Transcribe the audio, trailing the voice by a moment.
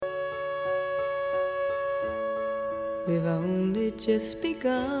We've only just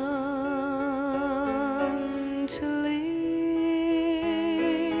begun to live.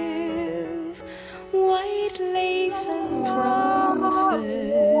 White lace and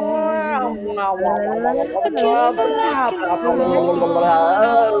promises. A kiss for luck and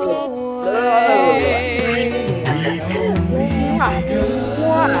runaway.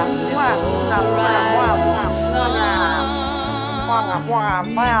 Rising sun.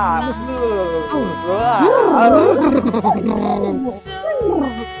 So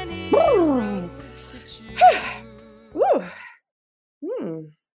many roads to choose.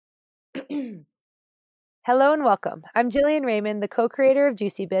 Hello and welcome. I'm Jillian Raymond, the co-creator of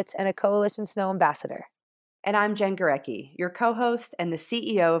Juicy Bits and a Coalition Snow ambassador. And I'm Jen Gurecki, your co-host and the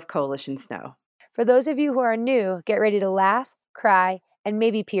CEO of Coalition Snow. For those of you who are new, get ready to laugh, cry, and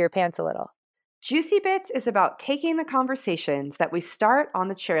maybe pee your pants a little. Juicy Bits is about taking the conversations that we start on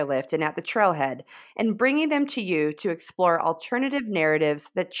the chairlift and at the trailhead and bringing them to you to explore alternative narratives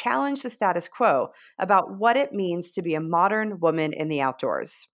that challenge the status quo about what it means to be a modern woman in the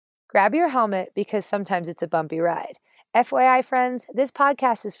outdoors. Grab your helmet because sometimes it's a bumpy ride. FYI, friends, this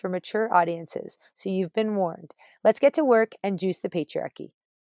podcast is for mature audiences, so you've been warned. Let's get to work and juice the patriarchy.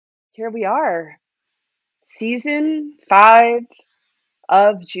 Here we are, season 5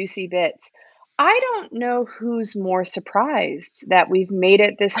 of Juicy Bits. I don't know who's more surprised that we've made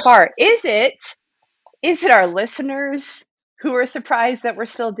it this far. Is it our listeners who are surprised that we're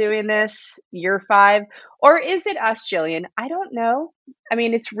still doing this year 5, or is it us, Jillian? I don't know. I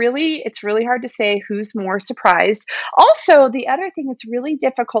mean, it's really hard to say who's more surprised. Also, the other thing that's really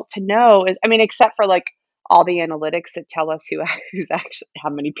difficult to know is, I mean, except for like all the analytics that tell us who's actually,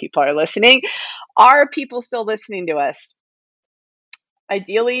 how many people are listening, are people still listening to us?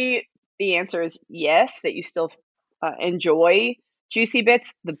 Ideally, the answer is yes, that you still enjoy Juicy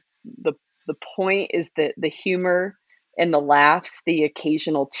Bits. The point is the humor and the laughs, the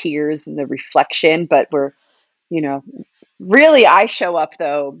occasional tears and the reflection. But we're, really, I show up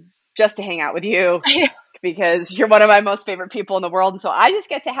though just to hang out with you because you're one of my most favorite people in the world. And so I just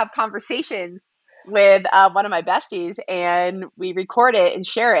get to have conversations with one of my besties, and we record it and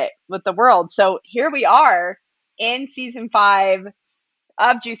share it with the world. So here we are in season 5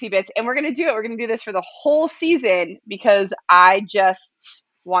 of Juicy Bits, and we're going to do it. We're going to do this for the whole season because I just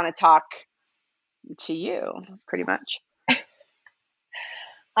want to talk to you, pretty much.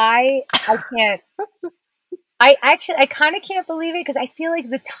 I can't. I kind of can't believe it because I feel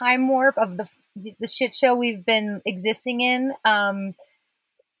like the time warp of the shit show we've been existing in.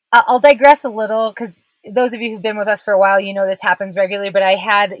 I'll digress a little because those of you who've been with us for a while, this happens regularly. But I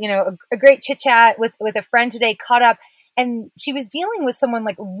had a great chit chat with a friend today, caught up. And she was dealing with someone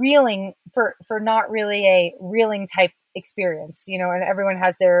like reeling for not really a reeling type experience, and everyone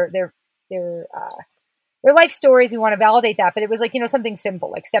has their life stories. We want to validate that, but it was like, something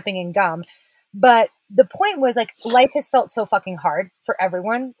simple, like stepping in gum. But the point was like, life has felt so fucking hard for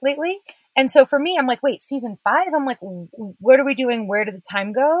everyone lately. And so for me, I'm like, wait, season 5, I'm like, what are we doing? Where did the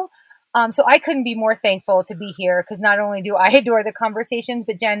time go? So I couldn't be more thankful to be here because not only do I adore the conversations,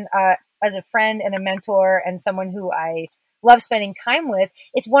 but Jen, as a friend and a mentor and someone who I love spending time with,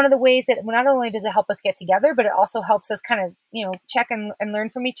 it's one of the ways that not only does it help us get together, but it also helps us kind of, check and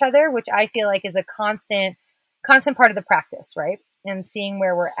learn from each other, which I feel like is a constant part of the practice, right? And seeing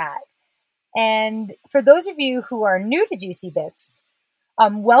where we're at. And for those of you who are new to Juicy Bits,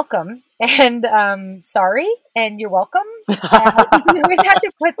 welcome and sorry, and you're welcome. We always have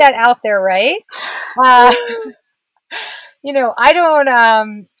to put that out there, right? I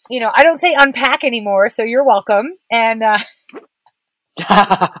don't say unpack anymore, so you're welcome. And but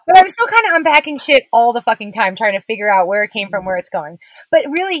I'm still kind of unpacking shit all the fucking time, trying to figure out where it came from, where it's going. But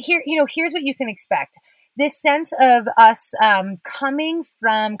really, here's what you can expect. This sense of us coming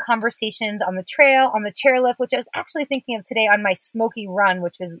from conversations on the trail, on the chairlift, which I was actually thinking of today on my smoky run,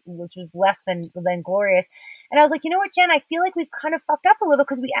 which was less than glorious. And I was like, you know what, Jen, I feel like we've kind of fucked up a little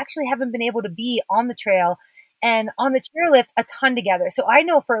because we actually haven't been able to be on the trail and on the chairlift a ton together. So I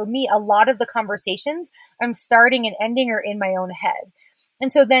know for me, a lot of the conversations I'm starting and ending are in my own head.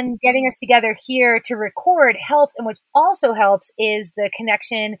 And so then getting us together here to record helps. And what also helps is the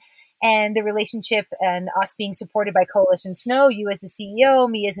connection and the relationship and us being supported by Coalition Snow, you as the CEO,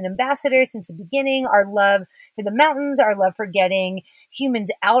 me as an ambassador since the beginning, our love for the mountains, our love for getting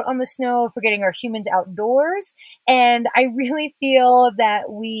humans out on the snow, for getting our humans outdoors. And I really feel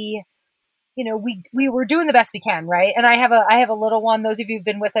that we were doing the best we can, right? And I have a little one. Those of you who've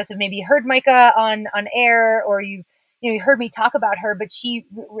been with us have maybe heard Micah on air, or you heard me talk about her, but she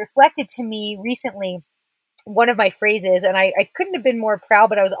reflected to me recently one of my phrases, and I couldn't have been more proud,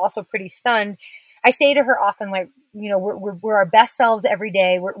 but I was also pretty stunned. I say to her often, like, we're our best selves every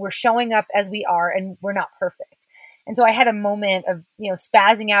day. We're showing up as we are, and we're not perfect. And so I had a moment of,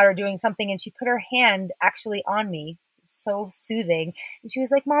 spazzing out or doing something, and she put her hand actually on me, so soothing. And she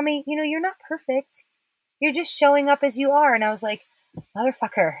was like, Mommy, you're not perfect. You're just showing up as you are. And I was like,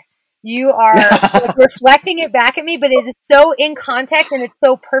 motherfucker, you are like, reflecting it back at me, but it is so in context and it's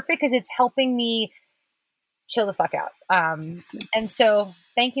so perfect because it's helping me chill the fuck out. And so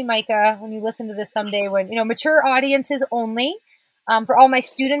thank you, Micah, when you listen to this someday, when, mature audiences only, for all my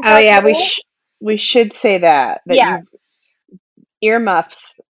students. Oh yeah. We should say that Yeah. you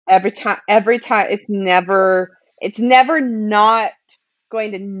earmuffs every time. It's never not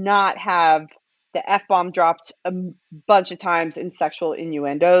going to not have the F-bomb dropped a bunch of times in sexual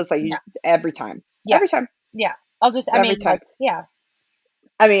innuendos. Like every time. Yeah. Every time. Yeah. I'll just, every time. yeah.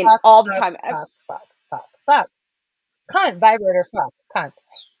 I mean, all the time. Fuck. Cunt, vibrator, fuck, cunt.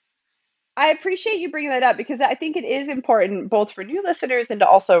 I appreciate you bringing that up because I think it is important both for new listeners and to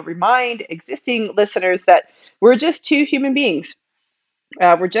also remind existing listeners that we're just two human beings.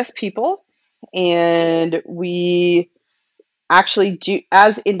 We're just people, and we actually do,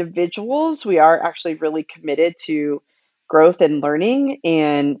 as individuals, we are actually really committed to growth and learning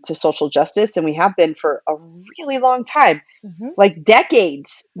and to social justice, and we have been for a really long time, like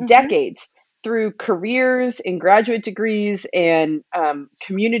decades, through careers and graduate degrees and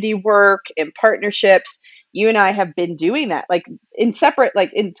community work and partnerships. You and I have been doing that, like in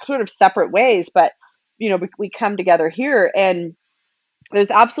sort of separate ways, but we come together here, and there's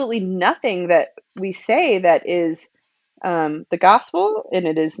absolutely nothing that we say that is the gospel, and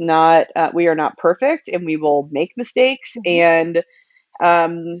it is not. We are not perfect, and we will make mistakes, and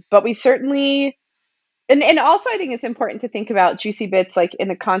but we certainly. And also, I think it's important to think about Juicy Bits like in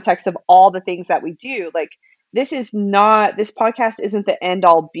the context of all the things that we do. Like this podcast isn't the end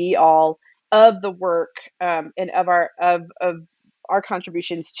all be all of the work and of our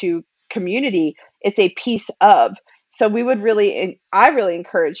contributions to community. It's a piece of. So I really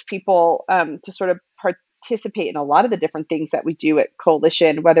encourage people to sort of participate in a lot of the different things that we do at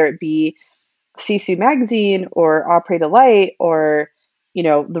Coalition, whether it be Sisu Magazine or Opry Delight or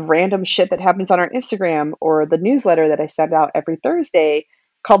the random shit that happens on our Instagram or the newsletter that I send out every Thursday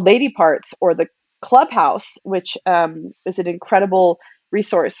called Lady Parts, or the Clubhouse, which is an incredible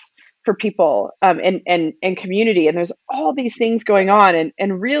resource for people and community. And there's all these things going on.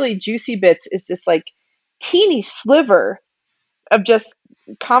 And really Juicy Bits is this like teeny sliver of just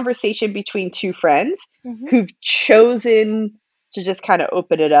conversation between two friends who've chosen to just kind of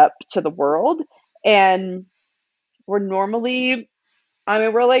open it up to the world. And we're normally,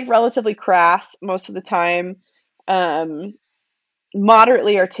 we're like relatively crass most of the time,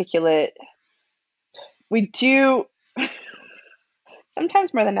 moderately articulate. We do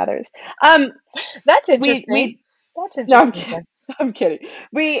sometimes more than others. That's interesting. That's interesting. No, I'm kidding.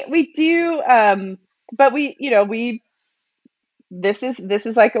 We do, but this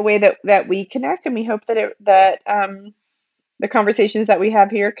is like a way that we connect, and we hope that the conversations that we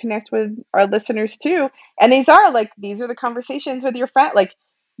have here connect with our listeners too. And these are the conversations with your friend. Like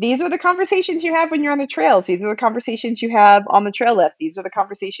these are the conversations you have when you're on the trails. These are the conversations you have on the trail lift. These are the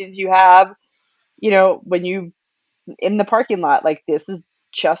conversations you have, when you in the parking lot. Like this is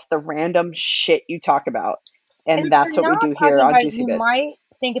just the random shit you talk about. And that's what we do here on Juicy Bits. You might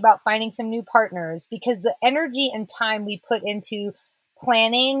think about finding some new partners, because the energy and time we put into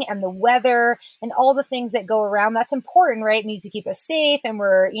planning and the weather and all the things that go around, that's important, right? It needs to keep us safe. And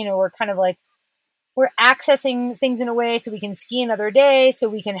we're kind of like, we're accessing things in a way so we can ski another day, so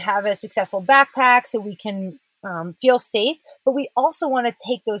we can have a successful backpack, so we can feel safe. But we also want to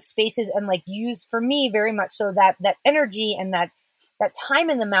take those spaces and like use, for me, very much so that energy and that time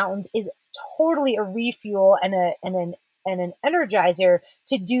in the mountains is totally a refuel and an energizer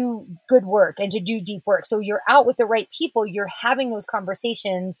to do good work and to do deep work. So you're out with the right people, you're having those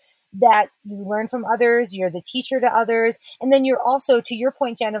conversations that you learn from others, you're the teacher to others. And then you're also, to your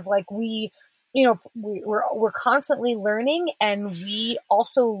point, Jen, of like, we're constantly learning, and we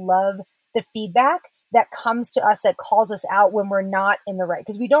also love the feedback that comes to us, that calls us out when we're not in the right,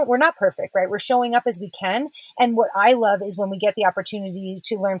 because we're not perfect, right? We're showing up as we can. And what I love is when we get the opportunity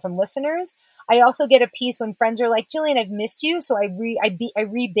to learn from listeners. I also get a piece when friends are like, Jillian, I've missed you. So I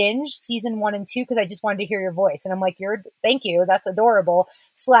re-binge season 1 and 2 because I just wanted to hear your voice. And I'm like, thank you. That's adorable.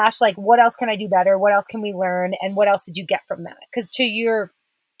 / like, what else can I do better? What else can we learn? And what else did you get from that? Because to your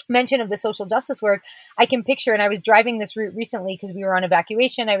mention of the social justice work, I can picture, and I was driving this route recently because we were on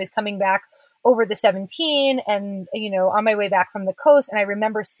evacuation. I was coming back over the 17 and, on my way back from the coast. And I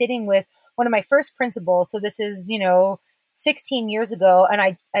remember sitting with one of my first principals. So this is, 16 years ago, and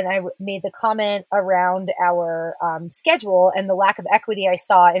I made the comment around our schedule and the lack of equity I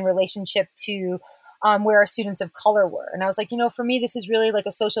saw in relationship to where our students of color were. And I was like, for me, this is really like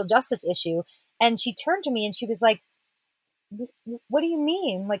a social justice issue. And she turned to me and she was like, what do you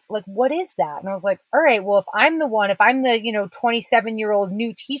mean? Like, what is that? And I was like, all right, well, if I'm the 27-year-old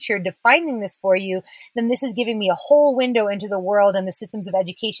new teacher defining this for you, then this is giving me a whole window into the world and the systems of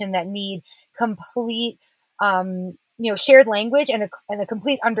education that need complete, shared language and a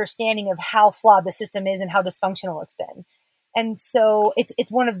complete understanding of how flawed the system is and how dysfunctional it's been. And so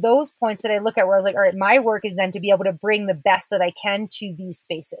it's one of those points that I look at where I was like, all right, my work is then to be able to bring the best that I can to these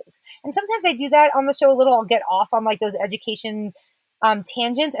spaces. And sometimes I do that on the show a little. I'll get off on like those education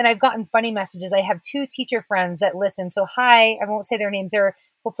tangents. And I've gotten funny messages. I have 2 teacher friends that listen. So hi, I won't say their names.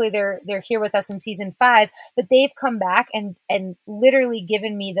 Hopefully they're here with us in season 5, but they've come back and literally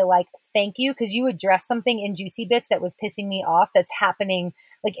given me the like, thank you. Cause you addressed something in Juicy Bits that was pissing me off that's happening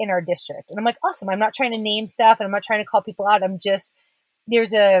like in our district. And I'm like, awesome. I'm not trying to name stuff and I'm not trying to call people out.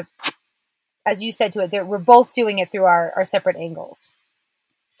 As you said to it, we're both doing it through our separate angles.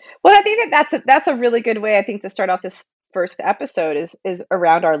 Well, I think that's a really good way, I think, to start off this first episode is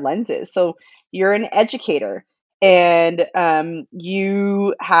around our lenses. So you're an educator. And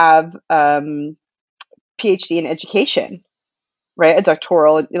you have PhD in education, right? A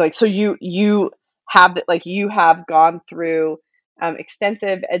doctoral, like, so you have gone through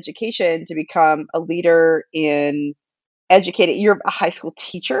extensive education to become a leader in educating. You're a high school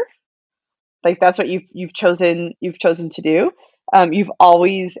teacher, like that's what you've chosen to do. You've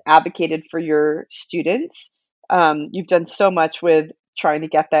always advocated for your students. You've done so much with trying to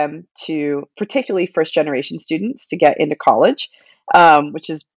get them to, particularly first generation students, to get into college, which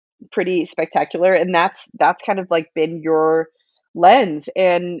is pretty spectacular. And that's kind of like been your lens.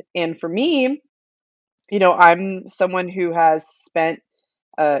 And for me, I'm someone who has spent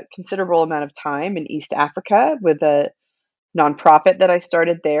a considerable amount of time in East Africa with a nonprofit that I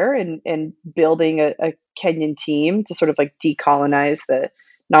started there and building a Kenyan team to sort of like decolonize the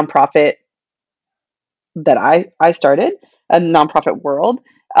nonprofit that I started, a nonprofit world,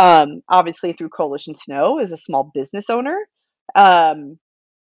 obviously through Coalition Snow as a small business owner,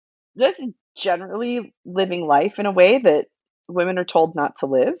 just generally living life in a way that women are told not to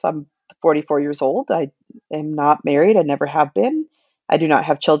live. I'm 44 years old. I am not married. I never have been. I do not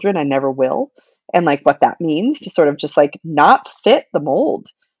have children. I never will. And like what that means to sort of just like not fit the mold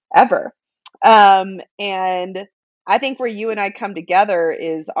ever. And I think where you and I come together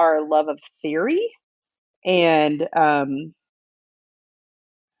is our love of theory and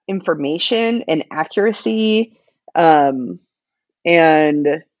information and accuracy, and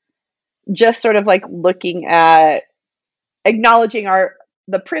just sort of like looking at acknowledging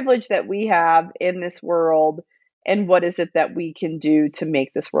the privilege that we have in this world and what is it that we can do to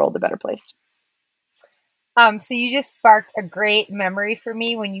make this world a better place. So you just sparked a great memory for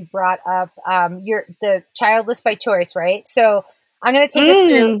me when you brought up the childless by choice, right? So I'm going to take us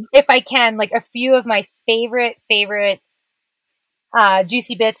through, if I can, like a few of my favorite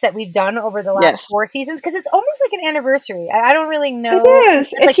Juicy Bits that we've done over the last 4 seasons, because it's almost like an anniversary. I don't really know. It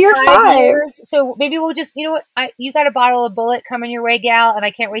is. It's like year 5 years. So maybe we'll just, you got a bottle of Bullet coming your way, gal, and I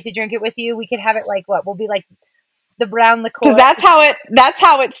can't wait to drink it with you. We could have it like what? We'll be like the brown liqueur. Because that's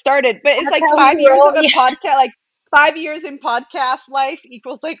how it started. But it's like 5 years of a podcast, like 5 years in podcast life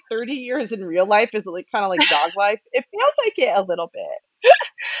equals like 30 years in real life. Is like kind of like dog life. It feels like it a little bit.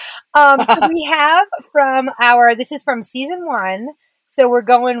 So we have this is from season 1. So we're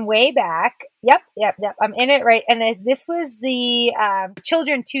going way back. Yep. I'm in it, right? And this was the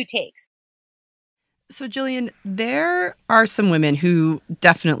Children 2 takes. So, Jillian, there are some women who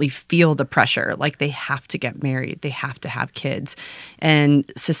definitely feel the pressure, like they have to get married, they have to have kids,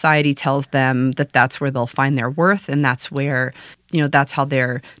 and society tells them that that's where they'll find their worth, and that's where, that's how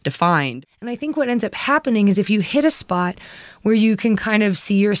they're defined. And I think what ends up happening is if you hit a spot where you can kind of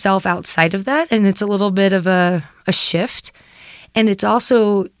see yourself outside of that, and it's a little bit of a shift, and it's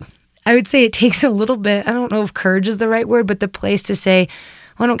also, I would say it takes a little bit, I don't know if courage is the right word, but the place to say,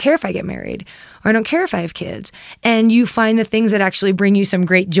 well, I don't care if I get married, or I don't care if I have kids. And you find the things that actually bring you some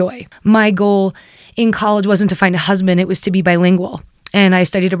great joy. My goal in college wasn't to find a husband, it was to be bilingual. And I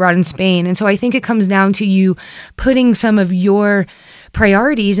studied abroad in Spain. And so I think it comes down to you putting some of your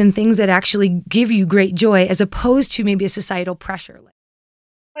priorities and things that actually give you great joy as opposed to maybe a societal pressure.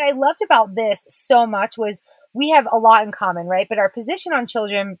 What I loved about this so much was we have a lot in common, right? But our position on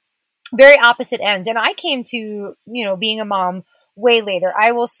children, very opposite ends. And I came to, being a mom way later.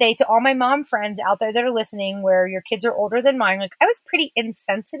 I will say to all my mom friends out there that are listening, where your kids are older than mine, like I was pretty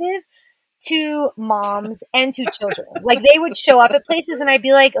insensitive two moms and two children. Like they would show up at places and I'd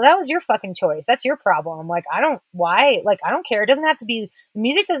be like, that was your fucking choice. That's your problem. Like, I don't care. It doesn't have to be, the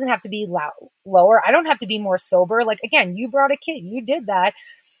music doesn't have to be lower. I don't have to be more sober. Like, again, you brought a kid, you did that.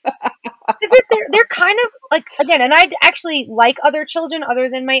 Because they're kind of like, again, and I'd actually like other children other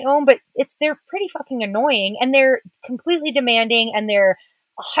than my own, but they're pretty fucking annoying and they're completely demanding and they're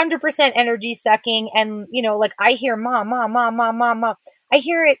 100% energy sucking. And, you know, like I hear mom, mom, mom, mom, mom, mom. I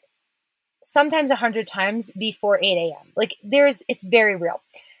hear it sometimes 100 times before 8 a.m. Like it's very real.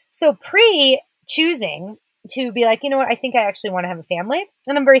 So choosing to be like, you know what, I think I actually want to have a family.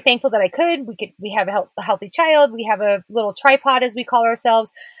 And I'm very thankful that I could. We have a healthy child. We have a little tripod, as we call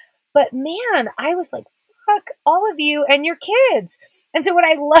ourselves. But man, I was like, fuck all of you and your kids. And so what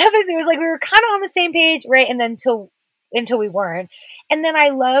I love is it was like we were kind of on the same page, right? And then until we weren't. And then I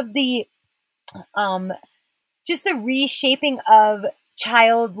love the just the reshaping of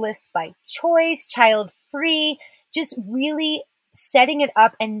childless by choice, child free, just really setting it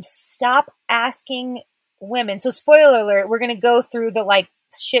up and stop asking women. So spoiler alert, we're going to go through the like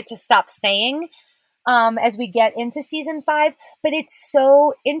shit to stop saying as we get into season 5, but it's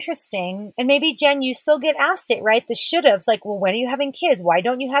so interesting. And maybe Jen, you still get asked it, right? The should have's like, well, when are you having kids? Why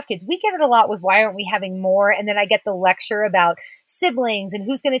don't you have kids? We get it a lot with why aren't we having more? And then I get the lecture about siblings and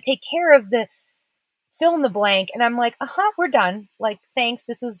who's going to take care of the fill in the blank. And I'm like, we're done. Like, thanks.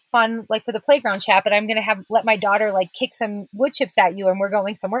 This was fun. Like for the playground chat, but I'm going to let my daughter like kick some wood chips at you and we're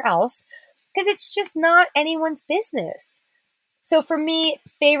going somewhere else because it's just not anyone's business. So for me,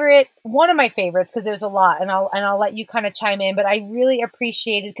 one of my favorites, because there's a lot and I'll let you kind of chime in, but I really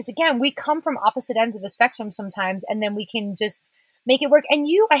appreciated, because again, we come from opposite ends of a spectrum sometimes and then we can just make it work. And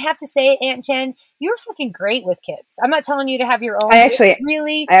I have to say, Aunt Jen, you're fucking great with kids. I'm not telling you to have your own. I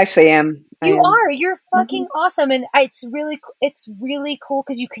actually am. You're fucking awesome. And it's really cool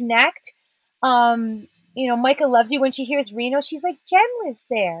because you connect. You know, Micah loves you. When she hears Reno, she's like, Jen lives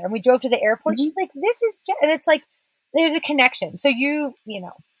there. And we drove to the airport. She's like, this is Jen. And it's like, there's a connection. So you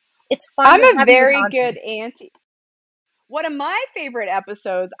know, it's fun. I'm a very good auntie. One of my favorite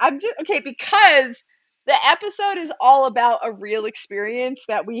episodes, because the episode is all about a real experience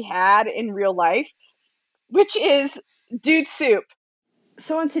that we had in real life, which is Dude Soup.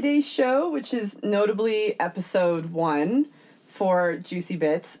 So on today's show, which is notably episode 1 for Juicy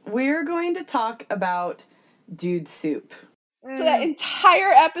Bits, we're going to talk about Dude Soup. So that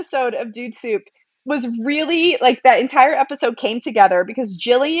entire episode of Dude Soup was really, like, that entire episode came together because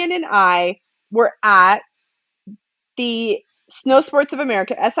Jillian and I were at the Snow Sports of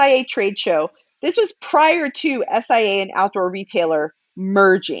America, SIA trade show. This was prior to SIA and Outdoor Retailer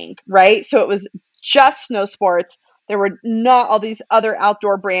merging, right? So it was just Snow Sports. There were not all these other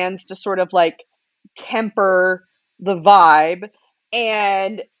outdoor brands to sort of like temper the vibe.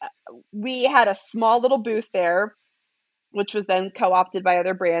 And we had a small little booth there, which was then co-opted by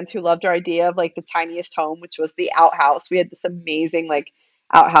other brands who loved our idea of like the tiniest home, which was the outhouse. We had this amazing like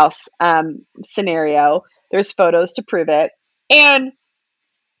outhouse scenario. There's photos to prove it. And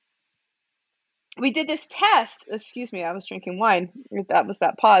we did this test. Excuse me, I was drinking wine. That was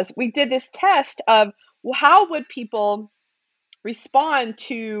that pause. We did this test of how would people respond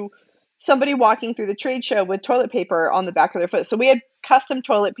to somebody walking through the trade show with toilet paper on the back of their foot. So we had custom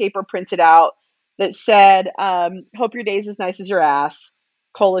toilet paper printed out that said, hope your day's as nice as your ass,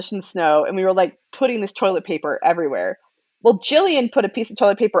 Coalition Snow. And we were like putting this toilet paper everywhere. Well, Jillian put a piece of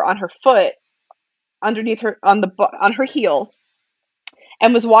toilet paper on her foot underneath her, on her heel,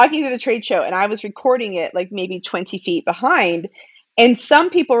 and was walking through the trade show, and I was recording it like maybe 20 feet behind. And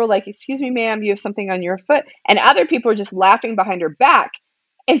some people were like, excuse me, ma'am, you have something on your foot. And other people were just laughing behind her back.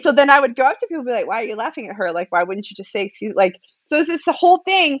 And so then I would go up to people and be like, why are you laughing at her? Like, why wouldn't you just say, excuse, like, so it's this whole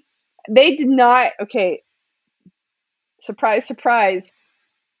thing. They did not, okay, surprise, surprise.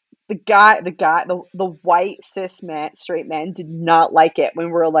 The white cis men, straight men did not like it when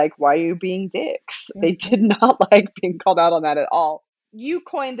we were like, why are you being dicks? Mm-hmm. They did not like being called out on that at all. You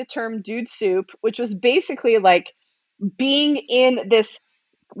coined the term Dude Soup, which was basically like being in this,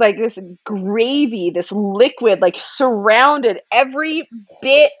 like this gravy, this liquid, like surrounded every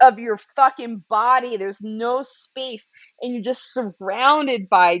bit of your fucking body. There's no space. And you're just surrounded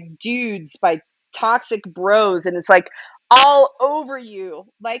by dudes, by toxic bros. And it's like all over you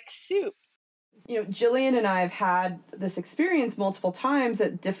like soup. You know, Jillian and I have had this experience multiple times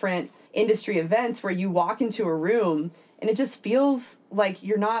at different industry events where you walk into a room and it just feels like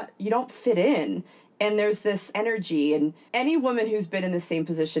you don't fit in. And there's this energy, and any woman who's been in the same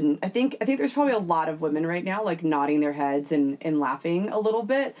position, I think there's probably a lot of women right now like nodding their heads and laughing a little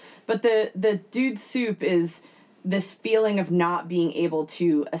bit. But the Dude Soup is this feeling of not being able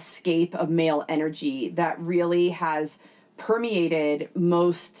to escape a male energy that really has permeated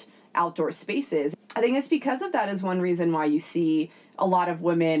most outdoor spaces. I think it's because of that is one reason why you see a lot of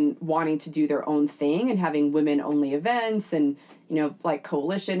women wanting to do their own thing and having women only events and, you know, like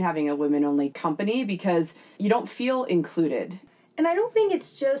Coalition having a women only company, because you don't feel included. And I don't think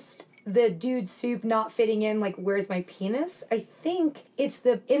it's just the dude soup not fitting in, like, where's my penis? I think it's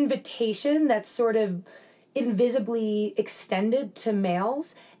the invitation that's sort of invisibly extended to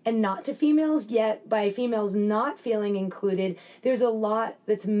males and not to females, yet by females not feeling included, there's a lot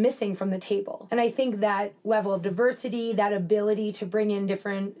that's missing from the table. And I think that level of diversity, that ability to bring in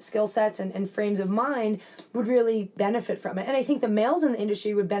different skill sets and frames of mind would really benefit from it. And I think the males in the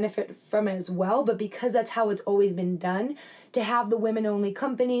industry would benefit from it as well, but because that's how it's always been done, to have the women-only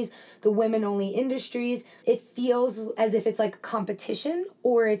companies, the women-only industries, it feels as if it's like a competition,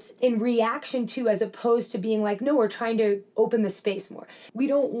 or it's in reaction to, as opposed to being like, no, we're trying to open the space more. We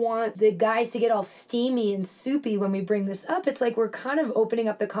don't want the guys to get all steamy and soupy when we bring this up. It's like we're kind of opening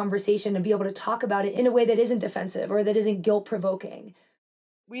up the conversation to be able to talk about it in a way that isn't defensive or that isn't guilt-provoking.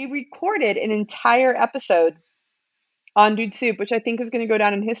 We recorded an entire episode on Dude Soup, which I think is going to go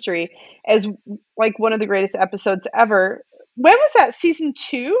down in history as like one of the greatest episodes ever. When was that, season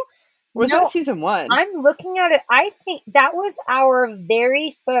 2? Or was that season 1? I'm looking at it. I think that was our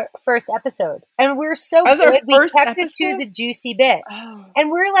very first episode. And we're so good. We kept it to the juicy bit. Oh.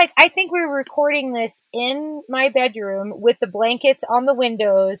 And we're like, I think we were recording this in my bedroom with the blankets on the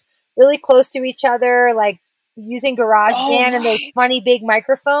windows, really close to each other, like using GarageBand and those funny big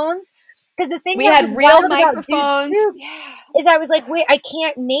microphones. Because the thing we that had was real wild microphones. About Dude Soup is I was like, wait, I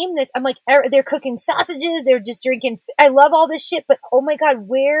can't name this. I'm like, they're cooking sausages. They're just drinking. I love all this shit. But oh my God,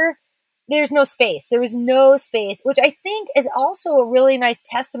 there's no space. There was no space, which I think is also a really nice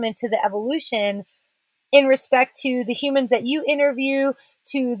testament to the evolution in respect to the humans that you interview,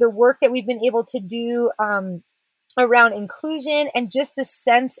 to the work that we've been able to do around inclusion, and just the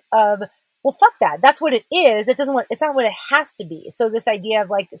sense of, well, fuck that. That's what it is. It's not what it has to be. So this idea of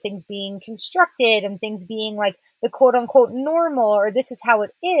like things being constructed and things being like the quote unquote normal, or this is how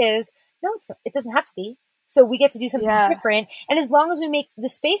it is. No, it doesn't have to be. So we get to do something different. And as long as we make the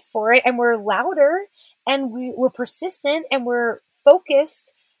space for it and we're louder and we're persistent and we're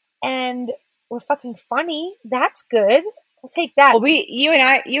focused and we're fucking funny, that's good. We'll take that. Well, you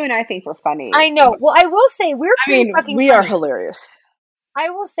and I think we're funny. I know. Well, I will say fucking we funny. are hilarious. I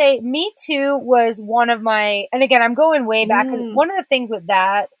will say Me Too was one of my, and again, I'm going way back because one of the things with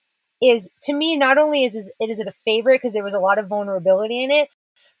that is, to me, not only is it a favorite because there was a lot of vulnerability in it,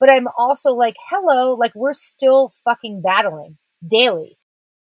 but I'm also like, hello, like we're still fucking battling daily.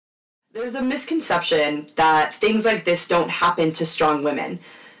 There's a misconception that things like this don't happen to strong women.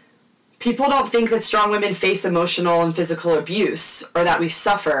 People don't think that strong women face emotional and physical abuse, or that we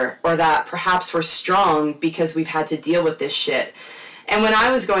suffer, or that perhaps we're strong because we've had to deal with this shit. And when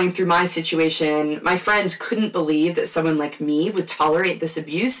I was going through my situation, my friends couldn't believe that someone like me would tolerate this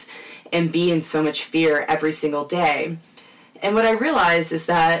abuse and be in so much fear every single day. And what I realized is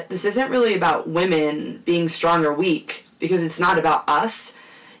that this isn't really about women being strong or weak, because it's not about us.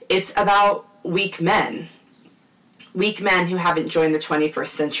 It's about weak men. Weak men who haven't joined the 21st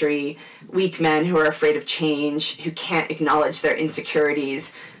century, weak men who are afraid of change, who can't acknowledge their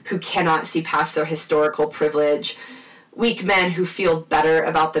insecurities, who cannot see past their historical privilege, weak men who feel better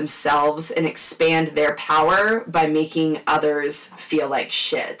about themselves and expand their power by making others feel like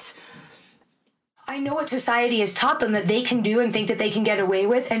shit. I know what society has taught them that they can do and think that they can get away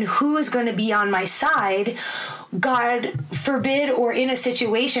with, and who is going to be on my side, God forbid, or in a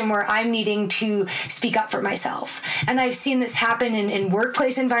situation where I'm needing to speak up for myself. And I've seen this happen in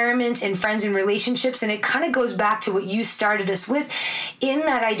workplace environments, in friends and relationships, and it kind of goes back to what you started us with, in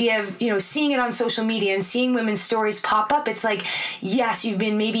that idea of, seeing it on social media and seeing women's stories pop up. It's like, yes, you've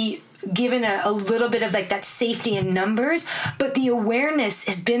been maybe given a little bit of like that safety in numbers, but the awareness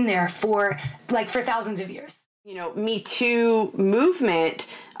has been there for thousands of years. Me Too movement,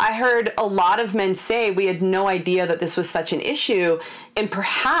 I heard a lot of men say we had no idea that this was such an issue, and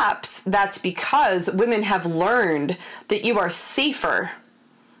perhaps that's because women have learned that you are safer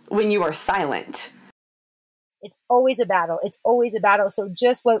when you are silent. It's always a battle. It's always a battle. So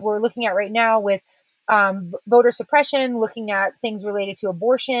just what we're looking at right now with voter suppression, looking at things related to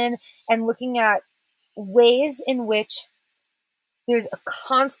abortion, and looking at ways in which there's a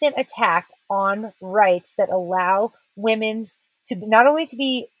constant attack on rights that allow women to not only to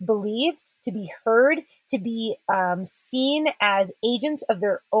be believed, to be heard, to be seen as agents of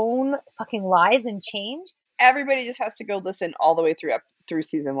their own fucking lives and change. Everybody just has to go listen all the way through through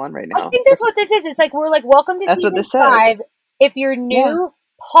season 1 right now. I think that's what this is. It's like we're like, welcome to That's what season this says. 5. If you're new,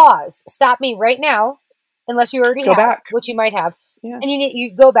 pause. Stop me right now, unless you already Go have, back. which you might have. Yeah. And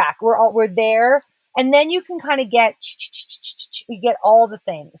you go back. We're there, and then you can kind of get you get all the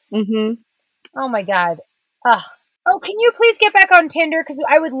things. Mm-hmm. Oh my god. Ugh. Oh, can you please get back on Tinder? Because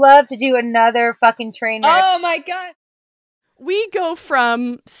I would love to do another fucking train wreck. Oh my god. We go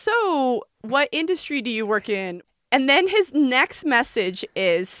from, so what industry do you work in? And then his next message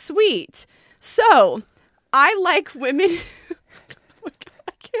is, sweet. So I like women. Oh my God,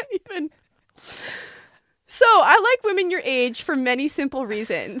 I can't even. So I like women your age for many simple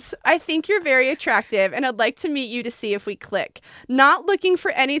reasons. I think you're very attractive and I'd like to meet you to see if we click. Not looking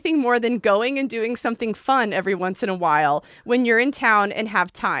for anything more than going and doing something fun every once in a while when you're in town and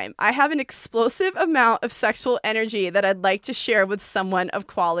have time. I have an explosive amount of sexual energy that I'd like to share with someone of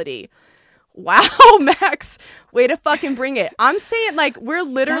quality. Wow, Max, way to fucking bring it. I'm saying, like, we're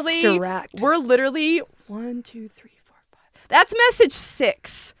literally That's direct. 1, 2, 3, 4, 5. That's message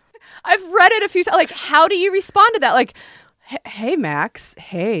 6. I've read it a few times. Like, how do you respond to that? Like, hey, Max.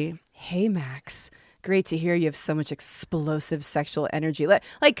 Hey, Max. Great to hear you have so much explosive sexual energy.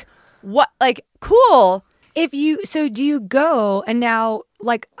 Like, what? Like, cool. Do you go and now,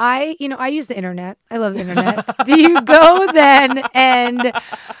 like, I use the internet. I love the internet. Do you go then and,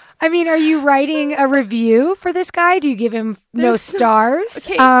 I mean, are you writing a review for this guy? Do you give him no stars?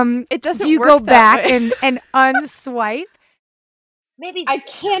 Okay, it doesn't Do you work go that back way. and unswipe? Maybe. I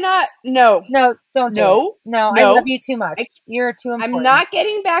cannot. No. No, don't do No. it. No, I No. love you too much. You're too important. I'm not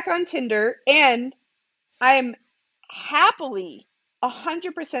getting back on Tinder, and I'm happily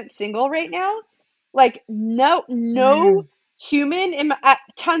 100% single right now. Like, no human in my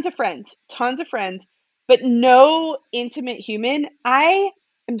tons of friends, but no intimate human. I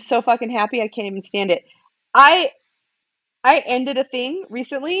am so fucking happy. I can't even stand it. I ended a thing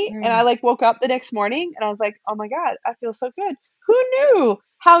recently, and I like woke up the next morning, and I was like, oh my god, I feel so good. Who knew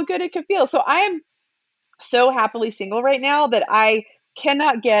how good it could feel? So I am so happily single right now that I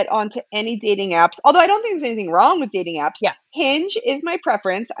cannot get onto any dating apps. Although I don't think there's anything wrong with dating apps. Yeah. Hinge is my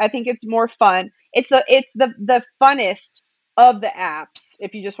preference. I think it's more fun. It's the funnest of the apps.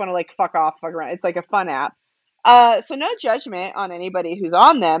 If you just want to like fuck around, it's like a fun app. So no judgment on anybody who's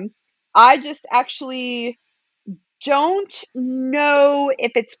on them. I just actually don't know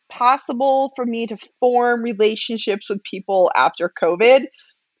if it's possible for me to form relationships with people after COVID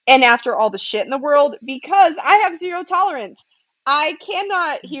and after all the shit in the world, because I have zero tolerance. I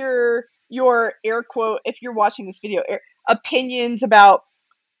cannot hear your air quote, if you're watching this video, opinions about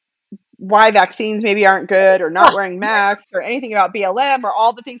why vaccines maybe aren't good, or not wearing masks, or anything about BLM, or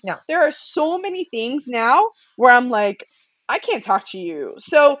all the things. No. There are so many things now where I'm like, I can't talk to you.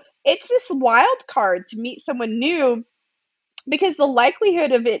 So it's this wild card to meet someone new, because the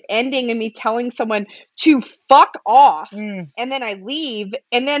likelihood of it ending and me telling someone to fuck off and then I leave,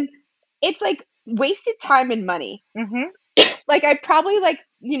 and then it's like wasted time and money. Like, I probably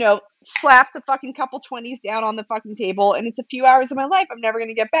slapped a fucking couple 20s down on the fucking table, and it's a few hours of my life I'm never going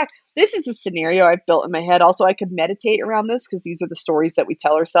to get back. This is a scenario I've built in my head. Also, I could meditate around this, because these are the stories that we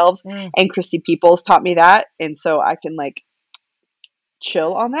tell ourselves, and Christy Peoples taught me that, and so I can like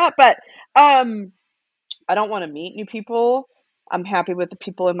chill on that. But I don't want to meet new people. I'm happy with the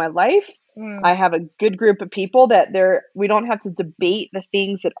people in my life. I have a good group of people that we don't have to debate the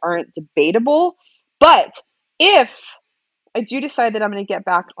things that aren't debatable. But if I do decide that I'm going to get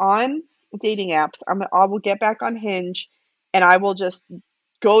back on dating apps, I will get back on Hinge, and I will just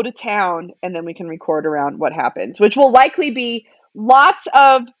go to town, and then we can record around what happens, which will likely be lots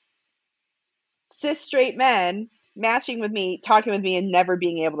of cis straight men matching with me, talking with me, and never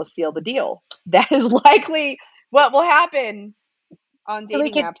being able to seal the deal. That is likely what will happen on dating apps. So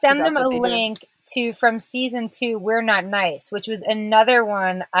we could send them a link to from season 2, We're Not Nice, which was another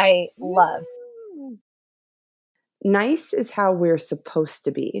one I loved. Nice is how we're supposed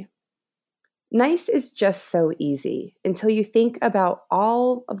to be. Nice is just so easy until you think about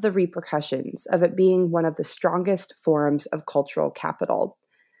all of the repercussions of it being one of the strongest forms of cultural capital.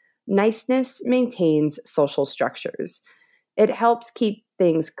 Niceness maintains social structures. It helps keep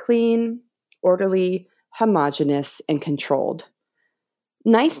things clean, orderly, homogeneous, and controlled.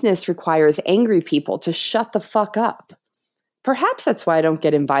 Niceness requires angry people to shut the fuck up. Perhaps that's why I don't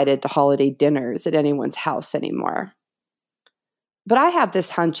get invited to holiday dinners at anyone's house anymore. But I have this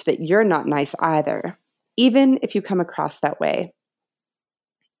hunch that you're not nice either, even if you come across that way.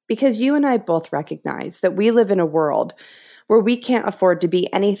 Because you and I both recognize that we live in a world where we can't afford to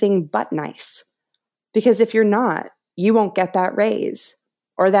be anything but nice. Because if you're not, you won't get that raise,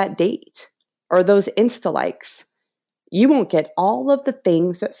 or that date, or those Insta likes. You won't get all of the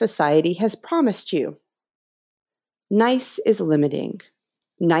things that society has promised you. Nice is limiting.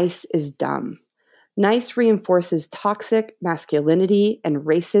 Nice is dumb. Nice reinforces toxic masculinity and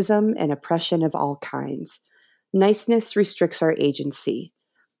racism and oppression of all kinds. Niceness restricts our agency.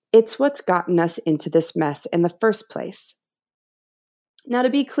 It's what's gotten us into this mess in the first place. Now, to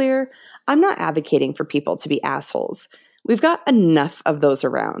be clear, I'm not advocating for people to be assholes. We've got enough of those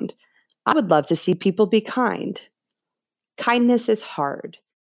around. I would love to see people be kind. Kindness is hard.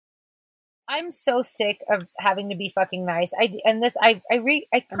 I'm so sick of having to be fucking nice. I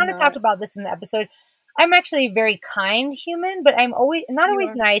kind of talked about this in the episode. I'm actually a very kind human, but I'm not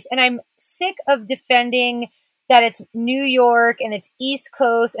always nice. And I'm sick of defending that it's New York and it's East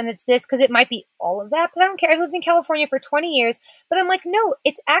Coast and it's this, because it might be all of that, but I don't care. I've lived in California for 20 years, but I'm like, no,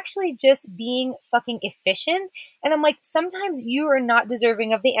 it's actually just being fucking efficient. And I'm like, sometimes you are not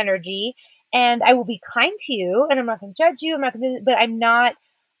deserving of the energy, and I will be kind to you, and I'm not going to judge you. But I'm not,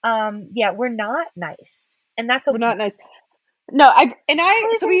 we're not nice. And that's okay. We're not nice. No,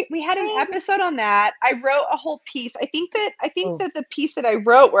 so we had an episode on that. I wrote a whole piece. I think that the piece that I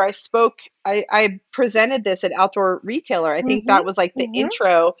wrote where I presented this at Outdoor Retailer. I think that was like the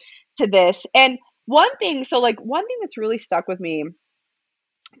intro to this. And one thing that's really stuck with me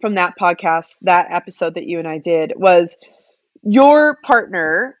from that podcast, that episode that you and I did, was your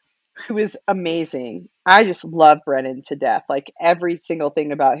partner, who is amazing. I just love Brennan to death. Like every single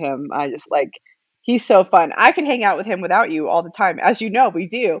thing about him, I just like. He's so fun. I can hang out with him without you all the time. As you know, we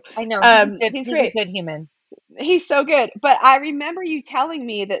do. I know. He's great. A good human. He's so good. But I remember you telling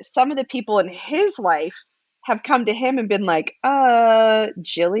me that some of the people in his life have come to him and been like,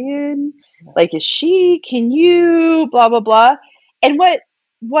 Jillian, like, can you, blah, blah, blah. And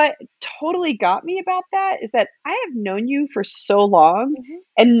what totally got me about that is that I have known you for so long,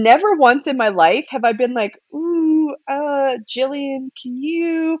 and never once in my life have I been like, ooh, Jillian, can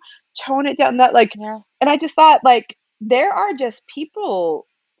you tone it down? That and I just thought, like, there are just people,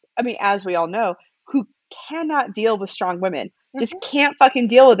 I mean, as we all know, who cannot deal with strong women, just can't fucking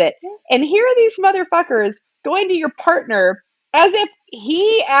deal with it. And here are these motherfuckers going to your partner as if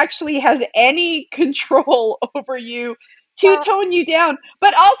he actually has any control over you to tone you down,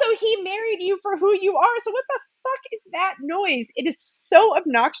 but also he married you for who you are. So what the fuck is that noise? It is so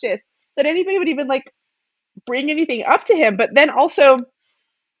obnoxious that anybody would even like bring anything up to him. But then also,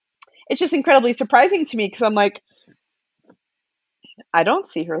 it's just incredibly surprising to me because I'm like, I don't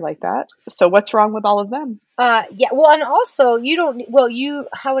see her like that. So what's wrong with all of them? Well, and also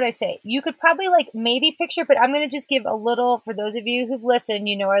how would I say? You could probably like maybe picture, but I'm going to just give a little, for those of you who've listened,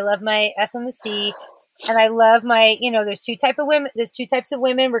 I love my S on the C. And I love my, there's two types of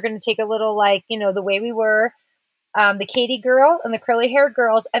women. We're going to take a little like, the way we were, the Katie girl and the curly hair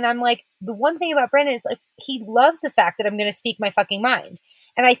girls. And I'm like, the one thing about Brennan is like, he loves the fact that I'm going to speak my fucking mind.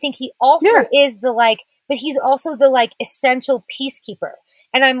 And I think he also is but he's also the like essential peacekeeper.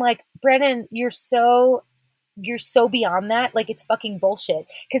 And I'm like, Brennan, you're so beyond that. Like, it's fucking bullshit.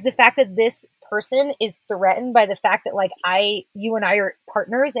 Because the fact that this person is threatened by the fact that like you and I are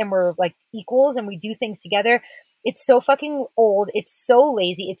partners and we're like equals and we do things together. It's so fucking old. It's so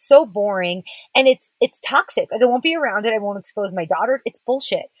lazy. It's so boring. And it's toxic. Like, I won't be around it. I won't expose my daughter. It's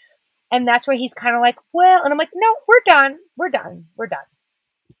bullshit. And that's where he's kind of like, well, and I'm like, no, we're done.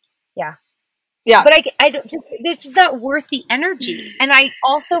 Yeah. Yeah. But I don't just, it's just not worth the energy. And I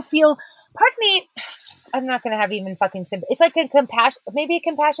also feel, pardon me, I'm not going to have even fucking sympathy. It's like maybe a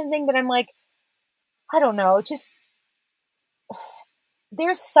compassion thing, but I'm like, I don't know. Just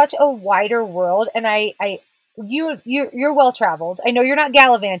there's such a wider world, and you're well traveled. I know you're not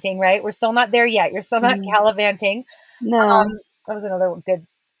gallivanting, right? We're still not there yet. You're still not gallivanting. No, that was another good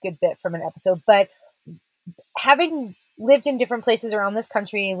bit from an episode. But having lived in different places around this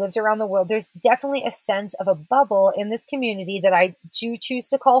country, lived around the world, there's definitely a sense of a bubble in this community that I do choose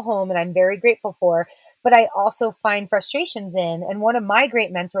to call home, and I'm very grateful for, but I also find frustrations in. And one of my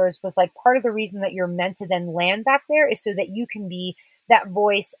great mentors was like, part of the reason that you're meant to then land back there is so that you can be that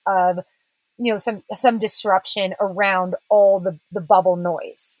voice of, some disruption around all the bubble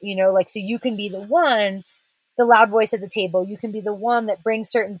noise, like, so you can be the loud voice at the table. You can be the one that brings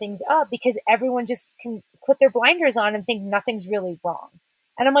certain things up because everyone just can put their blinders on and think nothing's really wrong.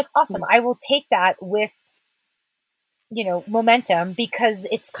 And I'm like, awesome. I will take that with, momentum because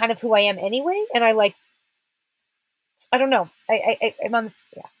it's kind of who I am anyway. And I don't know. I'm on,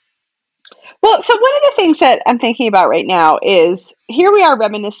 yeah. Well, so one of the things that I'm thinking about right now is here we are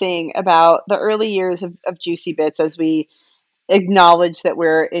reminiscing about the early years of Juicy Bits as we acknowledge that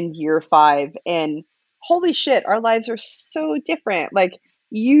we're in year 5, and holy shit, our lives are so different. Like,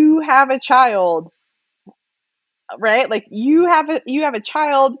 you have a child. right? Like you have a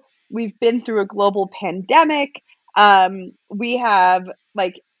child. We've been through a global pandemic. We have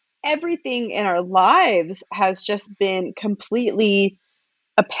like everything in our lives has just been completely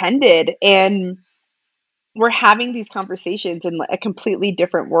appended, and we're having these conversations in a completely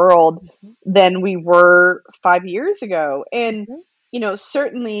different world than we were 5 years ago. And,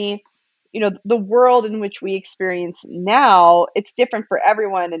 certainly, the world in which we experience now, it's different for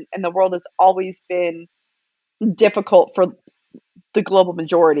everyone. And the world has always been difficult for the global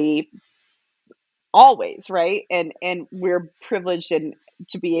majority, always, right? And we're privileged and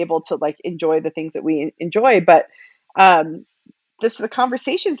to be able to like enjoy the things that we enjoy. But the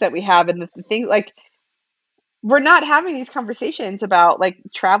conversations that we have and the things like, we're not having these conversations about like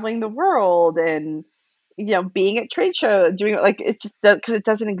traveling the world and being at trade shows, doing like it just does, because it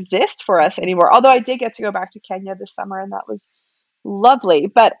doesn't exist for us anymore. Although I did get to go back to Kenya this summer and that was lovely.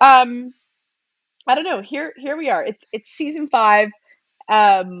 But I don't know. Here we are. It's season 5.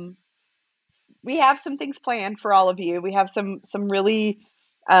 We have some things planned for all of you. We have some really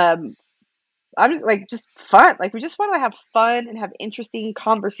I'm just fun. Like we just want to have fun and have interesting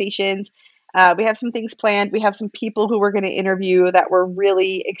conversations. We have some things planned. We have some people who we're going to interview that we're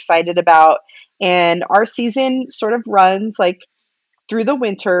really excited about. And our season sort of runs like through the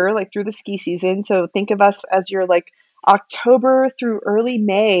winter, like through the ski season. So think of us as your like October through early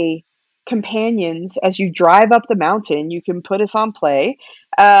May companions. As you drive up the mountain, you can put us on play.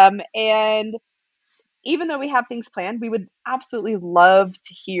 And even though we have things planned, we would absolutely love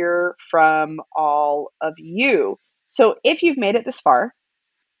to hear from all of you. So if you've made it this far,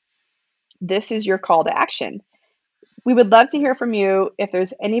 this is your call to action. We would love to hear from you if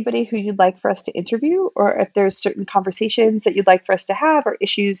there's anybody who you'd like for us to interview, or if there's certain conversations that you'd like for us to have, or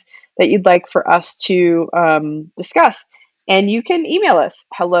issues that you'd like for us to discuss. And you can email us,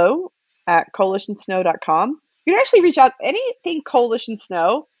 hello@coalitionsnow.com. You can actually reach out, anything Coalition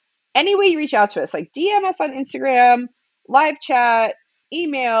Snow, any way you reach out to us, like DM us on Instagram, live chat,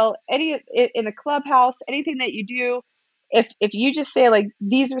 email, any in the clubhouse, anything that you do. If you just say like,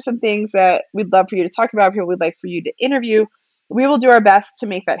 these are some things that we'd love for you to talk about, people we'd like for you to interview, we will do our best to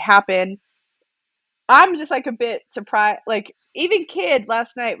make that happen. I'm just like a bit surprised. Like even Kid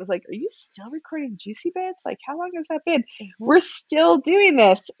last night was like, are you still recording Juicy Bits? Like how long has that been? We're still doing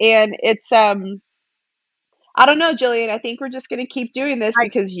this. And it's, I don't know, Jillian, I think we're just going to keep doing this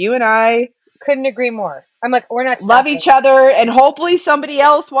because you and I couldn't agree more. I'm like, we're not love each other, and hopefully somebody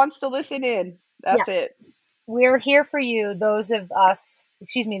else wants to listen in. That's it. We're here for you, those of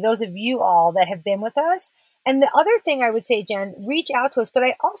you all that have been with us. And the other thing I would say, Jen, reach out to us. But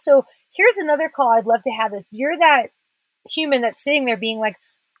here's another call I'd love to have is you're that human that's sitting there being like,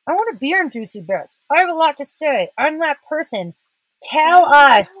 I want to be on Juicy Bits. I have a lot to say. I'm that person. Tell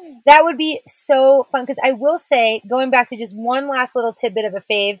us. That would be so fun. Because I will say, going back to just one last little tidbit of a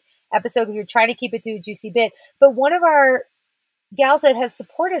fave episode, because we're trying to keep it to a juicy bit. But one of our gals that has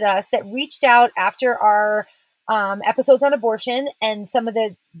supported us that reached out after our episodes on abortion and some of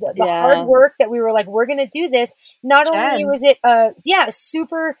the hard work that we were like, we're going to do this. Not only was it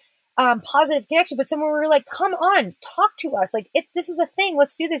super positive connection, but someone we were like, come on, talk to us. Like this is a thing.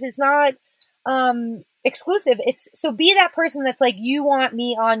 Let's do this. It's not exclusive. So be that person that's like, you want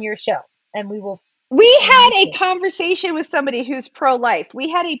me on your show, and we will. We had a conversation with somebody who's pro-life. We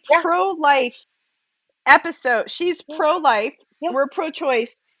had a pro-life episode. She's pro-life. Yeah. We're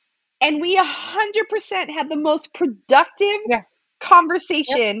pro-choice. And we 100% had the most productive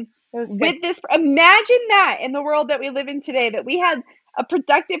conversation with this. Imagine that in the world that we live in today, that we had a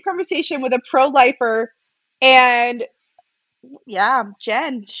productive conversation with a pro-lifer. And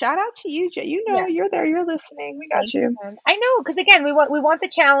Jen, shout out to you, Jen. You're there. You're listening. We got you. I know, because again, we want the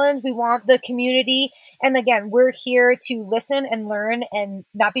challenge. We want the community. And again, we're here to listen and learn and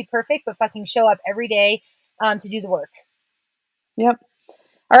not be perfect, but fucking show up every day to do the work. Yep.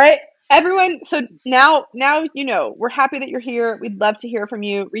 All right, everyone. So now we're happy that you're here. We'd love to hear from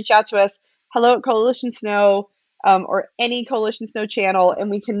you. Reach out to us. hello@Coalition Snow or any Coalition Snow channel. And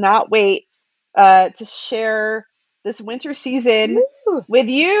we cannot wait to share this winter season with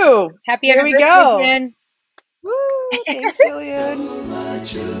you. Happy Here anniversary, we go. Jen. Woo, thanks, Julian. So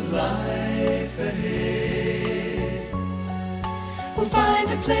much of life ahead. We'll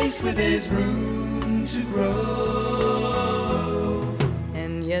find a place where there's room to grow.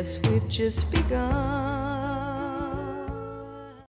 And yes, we've just begun.